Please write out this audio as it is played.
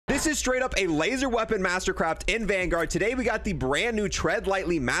This is straight up a laser weapon mastercraft in Vanguard. Today we got the brand new Tread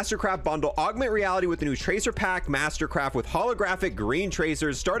Lightly Mastercraft Bundle, augment reality with the new Tracer Pack Mastercraft with holographic green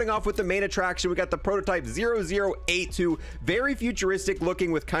tracers. Starting off with the main attraction, we got the prototype 0082, very futuristic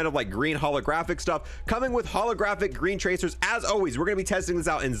looking with kind of like green holographic stuff, coming with holographic green tracers. As always, we're going to be testing this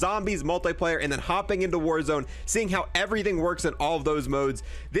out in zombies, multiplayer, and then hopping into Warzone, seeing how everything works in all of those modes.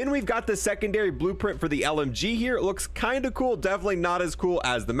 Then we've got the secondary blueprint for the LMG here. It looks kind of cool, definitely not as cool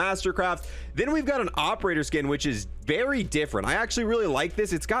as the Mastercraft. Then we've got an operator skin, which is very different. I actually really like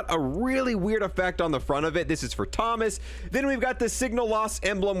this. It's got a really weird effect on the front of it. This is for Thomas. Then we've got the signal loss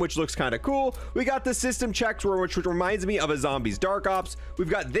emblem, which looks kind of cool. We got the system checks, which reminds me of a Zombies Dark Ops. We've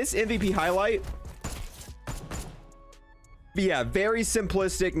got this MVP highlight. But yeah, very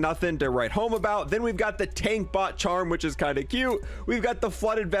simplistic, nothing to write home about. Then we've got the tank bot charm, which is kind of cute. We've got the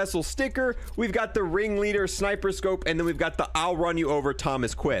flooded vessel sticker. We've got the ringleader sniper scope, and then we've got the I'll run you over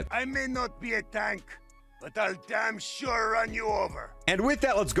Thomas quip. I may not be a tank, but I'll damn sure run you over. And with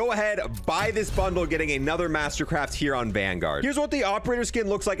that, let's go ahead, buy this bundle, getting another Mastercraft here on Vanguard. Here's what the operator skin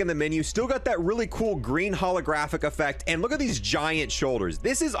looks like in the menu. Still got that really cool green holographic effect. And look at these giant shoulders.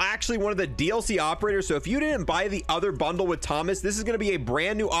 This is actually one of the DLC operators. So if you didn't buy the other bundle with Thomas, this is going to be a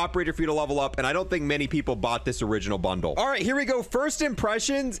brand new operator for you to level up. And I don't think many people bought this original bundle. All right, here we go. First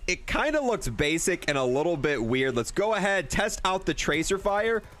impressions. It kind of looks basic and a little bit weird. Let's go ahead, test out the tracer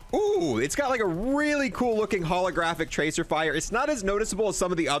fire. Ooh, it's got like a really cool looking holographic tracer fire. It's not as noticeable as some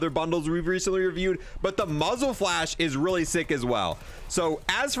of the other bundles we've recently reviewed, but the muzzle flash is really sick as well. So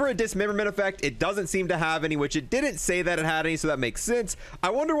as for a dismemberment effect, it doesn't seem to have any, which it didn't say that it had any, so that makes sense. I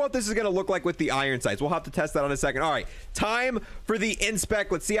wonder what this is going to look like with the iron sights. We'll have to test that in a second. All right, time for the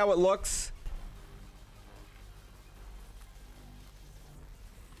inspect. Let's see how it looks.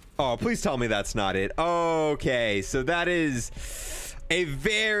 Oh, please tell me that's not it. Okay, so that is a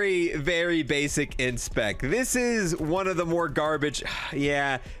very, very basic inspect. This is one of the more garbage.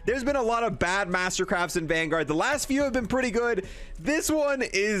 Yeah, there's been a lot of bad Mastercrafts in Vanguard. The last few have been pretty good. This one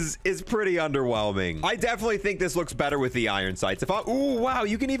is pretty underwhelming. I definitely think this looks better with the iron sights. Ooh, wow,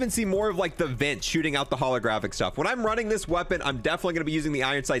 you can even see more of like the vent shooting out the holographic stuff. When I'm running this weapon, I'm definitely going to be using the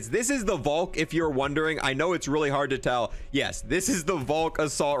iron sights. This is the Volk, if you're wondering. I know it's really hard to tell. Yes, this is the Volk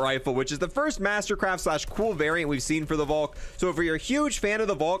assault rifle, which is the first Mastercraft / cool variant we've seen for the Volk. So if you're a huge fan of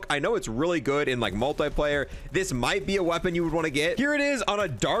the Volk, I know it's really good in like multiplayer. This might be a weapon you would want to get. Here it is on a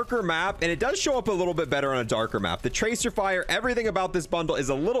darker map, and it does show up a little bit better on a darker map. The tracer fire, everything about this bundle is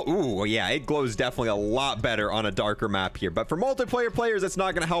a little, ooh, yeah, it glows definitely a lot better on a darker map here. But for multiplayer players, it's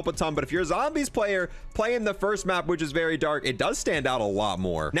not going to help a ton. But if you're a zombies player playing the first map, which is very dark, it does stand out a lot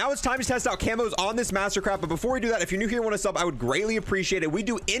more. Now it's time to test out camos on this Mastercraft. But before we do that, if you're new here and want to sub, I would greatly appreciate it. We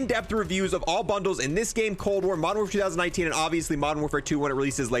do in-depth reviews of all bundles in this game, Cold War, Modern Warfare 2019, and obviously Modern Warfare 2 when it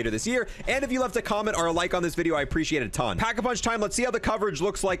releases later this year. And if you left a comment or a like on this video, I appreciate it a ton. Pack-a-punch time. Let's see how the coverage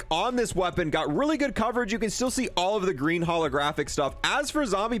looks like on this weapon. Got really good coverage. You can still see all of the green holographic stuff. As for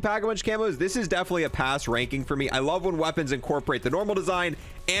zombie pack-a-punch camos, this is definitely a pass ranking for me. I love when weapons incorporate the normal design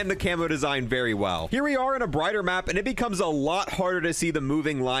and the camo design very well. Here we are in a brighter map, and it becomes a lot harder to see the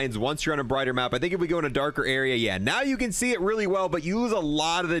moving lines once you're on a brighter map. I think if we go in a darker area, yeah, now you can see it really well, but you lose a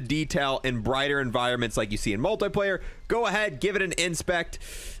lot of the detail in brighter environments like you see in multiplayer. Go ahead, give it an inspect.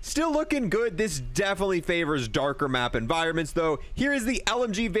 Still looking good. This definitely favors darker map environments, though. Here is the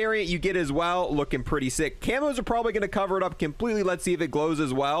LMG variant you get as well. Looking pretty sick. Camos are probably going to cover it up completely. Let's see if it glows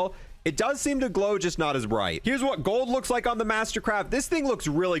as well. It does seem to glow, just not as bright. Here's what gold looks like on the Mastercraft. This thing looks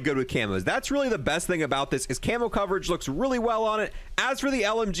really good with camos. That's really the best thing about this, is camo coverage looks really well on it. As for the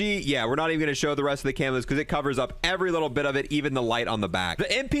LMG, yeah, we're not even going to show the rest of the camos because it covers up every little bit of it, even the light on the back. The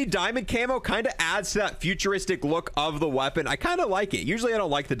MP diamond camo kind of adds to that futuristic look of the weapon. I kind of like it. Usually I don't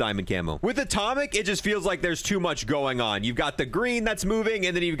like the diamond camo. With atomic, it just feels like there's too much going on. You've got the green that's moving,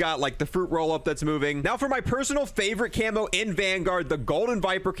 and then you've got like the fruit roll-up that's moving. Now for my personal favorite camo in Vanguard, the golden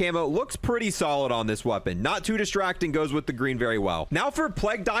viper camo looks pretty solid on this weapon. Not too distracting, goes with the green very well. Now for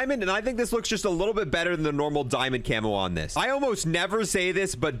plague diamond, and I think this looks just a little bit better than the normal diamond camo on this. I almost never say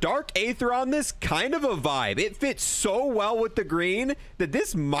this, but dark Aether on this, kind of a vibe. It fits so well with the green that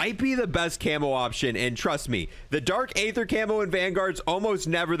this might be the best camo option. And trust me, the dark Aether camo in Vanguard's almost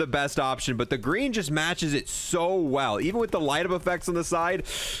never the best option, but the green just matches it so well. Even with the light up effects on the side,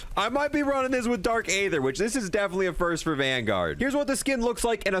 I might be running this with dark Aether, which this is definitely a first for Vanguard. Here's what the skin looks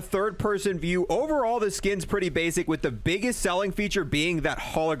like in a third-person view, overall the skin's pretty basic, with the biggest selling feature being that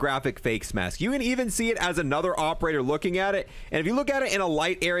holographic face mask. You can even see it as another operator looking at it, and if you look at it in a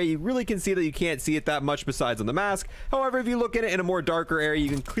light area, you really can see that you can't see it that much besides on the mask. However, if you look at it in a more darker area, you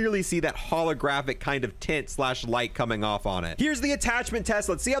can clearly see that holographic kind of tint slash light coming off on it. Here's the attachment test.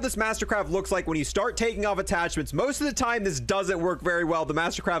 Let's see how this Mastercraft looks like when you start taking off attachments. Most of the time, this doesn't work very well. The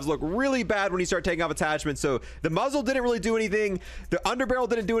Mastercrafts look really bad when you start taking off attachments. So the muzzle didn't really do anything. The underbarrel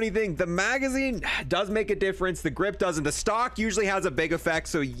didn't do anything. The magazine does make a difference. The grip doesn't. The stock usually has a big effect.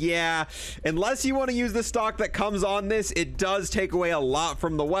 So yeah, unless you want to use the stock that comes on this, it does take away a lot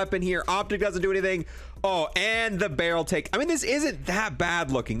from the weapon here. Optic doesn't do anything. Oh, and the barrel take. I mean, this isn't that bad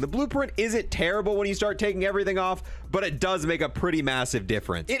looking. The blueprint isn't terrible when you start taking everything off, but it does make a pretty massive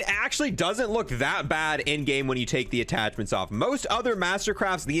difference. It actually doesn't look that bad in game when you take the attachments off. Most other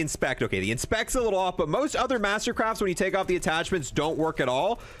Mastercrafts, the inspect's a little off, but most other Mastercrafts, when you take off the attachments, don't work at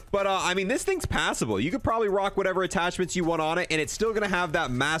all. But I mean, this thing's passable. You could probably rock whatever attachments you want on it, and it's still gonna have that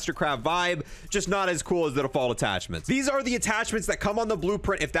Mastercraft vibe, just not as cool as the default attachments. These are the attachments that come on the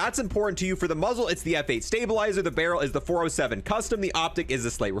blueprint. If that's important to you, for the muzzle, it's the F8 stabilizer. The barrel is the 407 custom. The optic is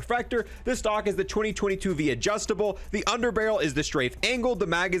the slate refractor. The stock is the 2022 V adjustable. The underbarrel is the strafe angled. The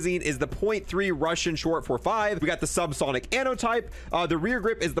magazine is the .3 Russian short 45. We got the subsonic anotype. The rear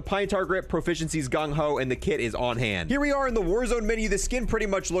grip is the pine tar grip. Proficiency's gung ho, and the kit is on hand. Here we are in the Warzone menu. The skin pretty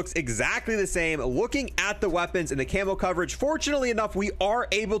much looks exactly the same. Looking at the weapons and the camo coverage, fortunately enough, we are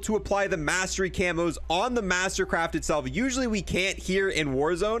able to apply the mastery camos on the Mastercraft itself. Usually we can't here in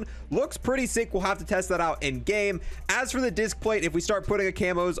Warzone. Looks pretty sick. We'll have to test that out in game. As for the disc plate, if we start putting a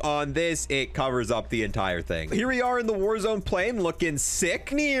camos on this, it covers up the entire thing. Here we are in the Warzone plane, looking sick.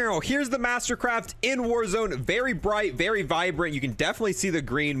 Here's the Mastercraft in Warzone. Very bright, very vibrant. You can definitely see the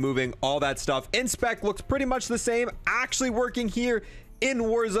green moving, all that stuff. Inspec looks pretty much the same. Actually working here in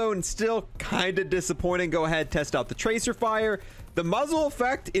Warzone, still kind of disappointing. Go ahead, test out the tracer fire. The muzzle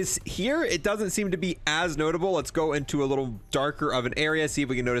effect is here. It doesn't seem to be as notable. Let's go into a little darker of an area, see if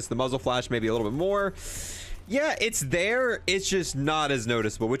we can notice the muzzle flash maybe a little bit more. Yeah, it's there. It's just not as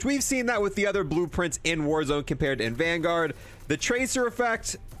noticeable, which we've seen that with the other blueprints in Warzone compared to in Vanguard. The tracer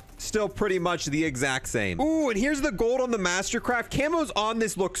effect, still pretty much the exact same. Ooh, and here's the gold on the Mastercraft. Camos on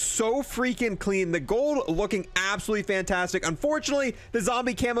this look so freaking clean. The gold looking absolutely fantastic. Unfortunately, the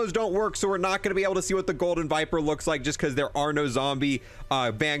zombie camos don't work, so we're not going to be able to see what the golden Viper looks like just because there are no zombie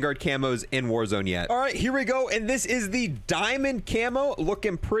Vanguard camos in Warzone yet. All right, here we go, and this is the diamond camo,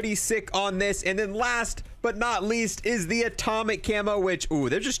 looking pretty sick on this. And then last but not least is the atomic camo, which, ooh,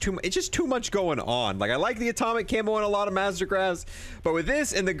 there's just it's just too much going on. Like, I like the atomic camo in a lot of Mastercrafts, but with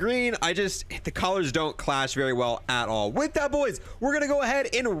this and the green, the colors don't clash very well at all. With that, boys, we're gonna go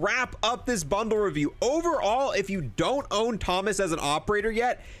ahead and wrap up this bundle review. Overall, if you don't own Thomas as an operator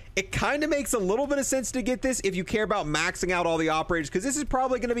yet, it kind of makes a little bit of sense to get this if you care about maxing out all the operators, because this is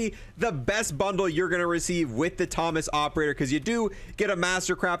probably going to be the best bundle you're going to receive with the Thomas operator, because you do get a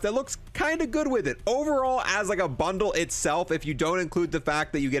Mastercraft that looks kind of good with it. Overall, as like a bundle itself, if you don't include the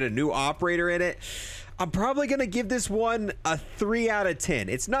fact that you get a new operator in it, I'm probably going to give this one a 3 out of 10.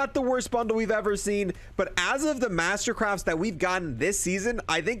 It's not the worst bundle we've ever seen, but as of the Mastercrafts that we've gotten this season,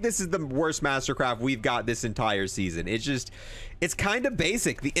 I think this is the worst Mastercraft we've got this entire season. It's kind of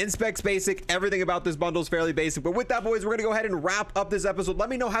basic. The inspec's basic. Everything about this bundle is fairly basic. But with that, boys, we're going to go ahead and wrap up this episode. Let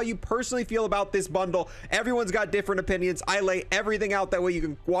me know how you personally feel about this bundle. Everyone's got different opinions. I lay everything out. That way you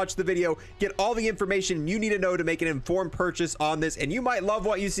can watch the video, get all the information you need to know to make an informed purchase on this. And you might love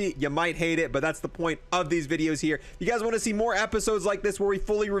what you see. You might hate it, but that's the point of these videos here. If you guys want to see more episodes like this where we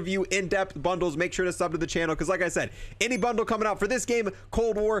fully review in-depth bundles, make sure to sub to the channel, because like I said, any bundle coming out for this game,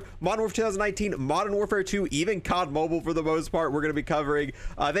 Cold War, Modern Warfare 2019, Modern Warfare 2, even COD Mobile for the most part, we're going to be covering.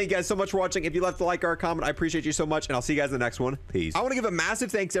 Thank you guys so much for watching. If you left a like or a comment, I appreciate you so much, and I'll see you guys in the next one. Peace. I want to give a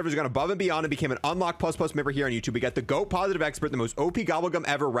massive thanks to everyone who's gone above and beyond and became an Unlock Plus Plus member here on YouTube. We got the GOAT Positive Expert, the most OP Gobblegum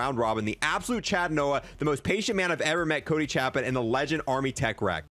ever, Round Robin, the absolute Chad Noah, the most patient man I've ever met, Cody Chapin, and the legend Army Tech Wreck.